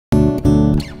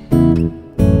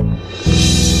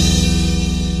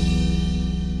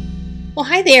Well,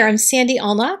 hi there. I'm Sandy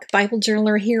Allnock, Bible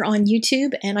journaler here on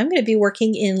YouTube, and I'm going to be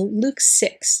working in Luke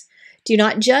 6. Do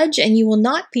not judge, and you will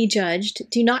not be judged.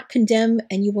 Do not condemn,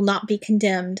 and you will not be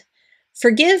condemned.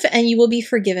 Forgive, and you will be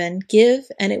forgiven. Give,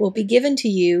 and it will be given to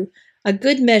you. A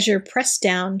good measure, pressed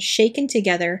down, shaken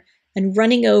together, and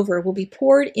running over will be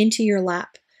poured into your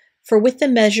lap. For with the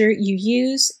measure you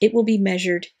use, it will be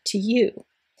measured to you.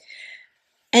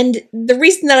 And the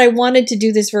reason that I wanted to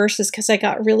do this verse is because I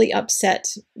got really upset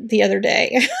the other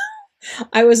day.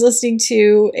 I was listening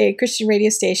to a Christian radio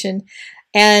station,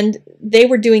 and they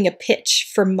were doing a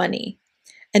pitch for money.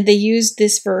 And they used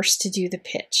this verse to do the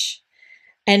pitch.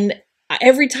 And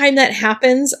every time that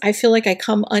happens, I feel like I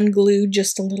come unglued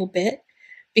just a little bit,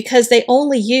 because they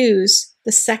only use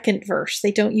the second verse.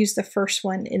 They don't use the first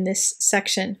one in this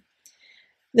section.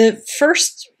 The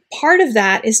first part of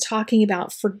that is talking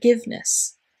about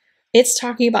forgiveness. It's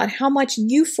talking about how much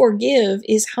you forgive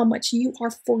is how much you are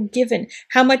forgiven.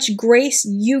 How much grace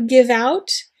you give out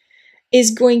is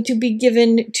going to be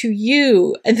given to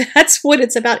you. And that's what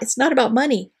it's about. It's not about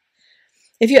money.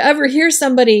 If you ever hear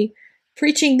somebody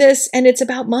preaching this and it's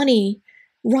about money,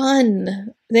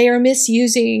 run. They are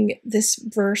misusing this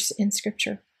verse in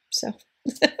Scripture. So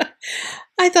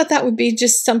I thought that would be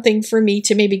just something for me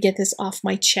to maybe get this off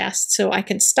my chest so I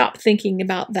can stop thinking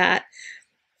about that.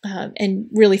 And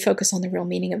really focus on the real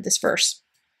meaning of this verse.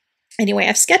 Anyway,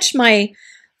 I've sketched my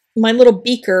little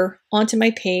beaker onto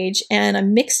my page, and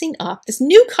I'm mixing up this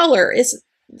new color. Is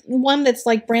one that's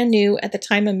like brand new at the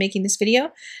time I'm making this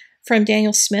video, from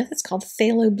Daniel Smith. It's called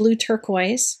Phthalo Blue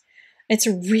Turquoise. It's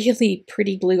a really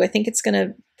pretty blue. I think it's going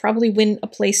to probably win a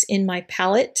place in my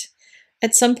palette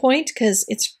at some point because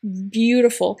it's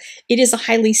beautiful. It is a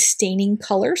highly staining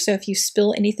color, so if you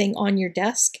spill anything on your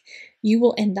desk, you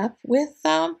will end up with,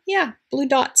 blue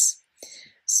dots.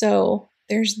 So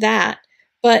there's that.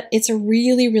 But it's a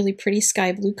really, really pretty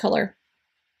sky blue color.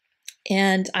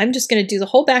 And I'm just going to do the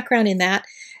whole background in that.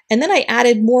 And then I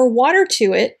added more water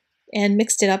to it and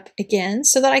mixed it up again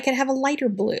so that I could have a lighter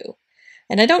blue.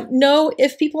 And I don't know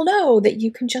if people know that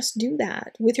you can just do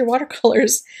that with your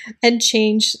watercolors and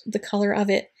change the color of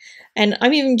it. And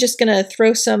I'm even just going to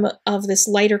throw some of this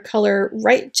lighter color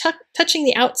right touching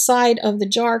the outside of the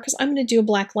jar because I'm going to do a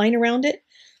black line around it.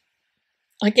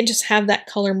 I can just have that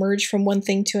color merge from one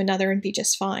thing to another and be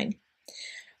just fine.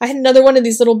 I had another one of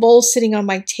these little bowls sitting on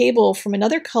my table from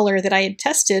another color that I had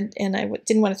tested, and I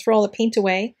didn't want to throw all the paint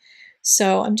away.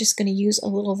 So I'm just going to use a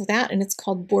little of that, and it's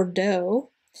called Bordeaux.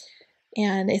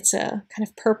 And it's a kind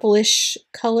of purplish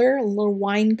color, a little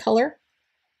wine color.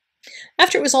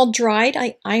 After it was all dried,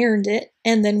 I ironed it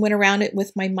and then went around it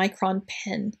with my micron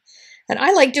pen. And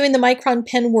I like doing the micron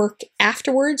pen work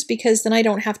afterwards because then I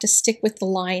don't have to stick with the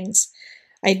lines.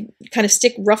 I kind of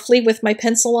stick roughly with my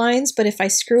pencil lines, but if I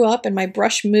screw up and my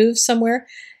brush moves somewhere,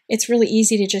 it's really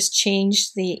easy to just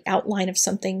change the outline of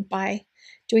something by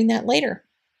doing that later.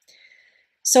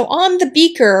 So on the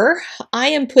beaker, I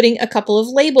am putting a couple of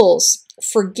labels.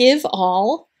 Forgive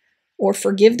all, or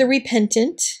forgive the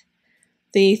repentant.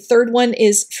 The third one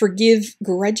is forgive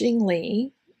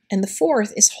grudgingly. And the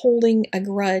fourth is holding a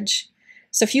grudge.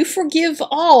 So if you forgive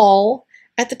all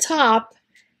at the top,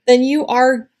 then you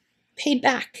are paid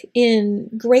back in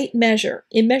great measure.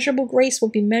 Immeasurable grace will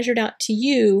be measured out to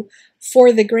you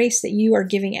for the grace that you are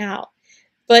giving out.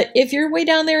 But if you're way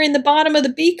down there in the bottom of the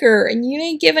beaker and you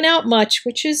ain't giving out much,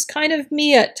 which is kind of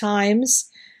me at times,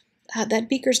 that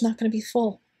beaker's not going to be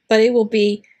full. But it will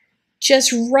be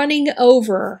just running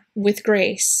over with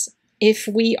grace if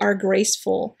we are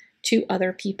graceful to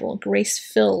other people,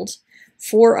 grace-filled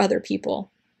for other people.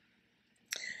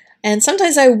 And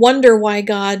sometimes I wonder why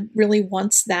God really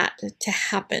wants that to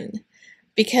happen.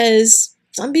 Because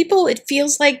some people, it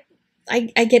feels like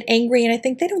I get angry and I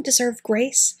think they don't deserve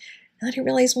grace. And then I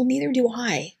realize, well, neither do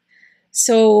I.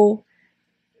 So,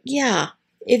 yeah,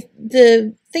 if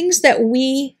the things that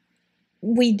we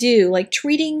do, like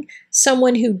treating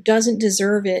someone who doesn't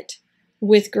deserve it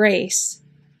with grace,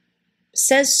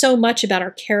 says so much about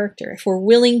our character. If we're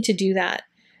willing to do that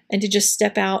and to just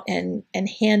step out and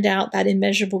hand out that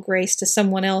immeasurable grace to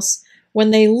someone else when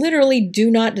they literally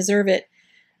do not deserve it.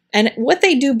 And what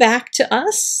they do back to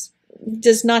us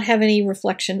does not have any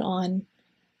reflection on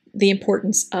the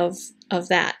importance of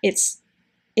that. It's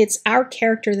our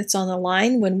character that's on the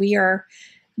line when we are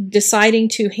deciding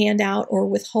to hand out or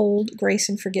withhold grace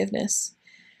and forgiveness.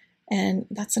 And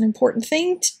that's an important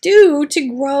thing to do to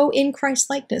grow in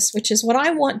Christ-likeness, which is what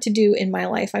I want to do in my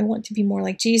life. I want to be more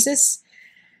like Jesus.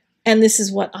 And this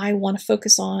is what I want to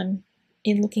focus on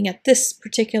in looking at this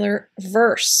particular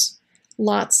verse.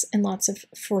 Lots and lots of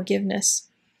forgiveness.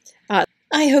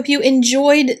 I hope you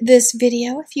enjoyed this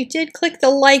video. If you did, click the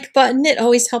like button. It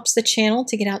always helps the channel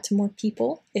to get out to more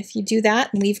people if you do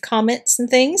that and leave comments and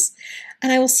things.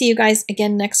 And I will see you guys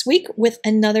again next week with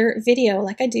another video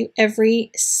like I do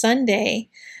every Sunday.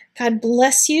 God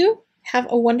bless you. Have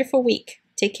a wonderful week.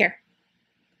 Take care.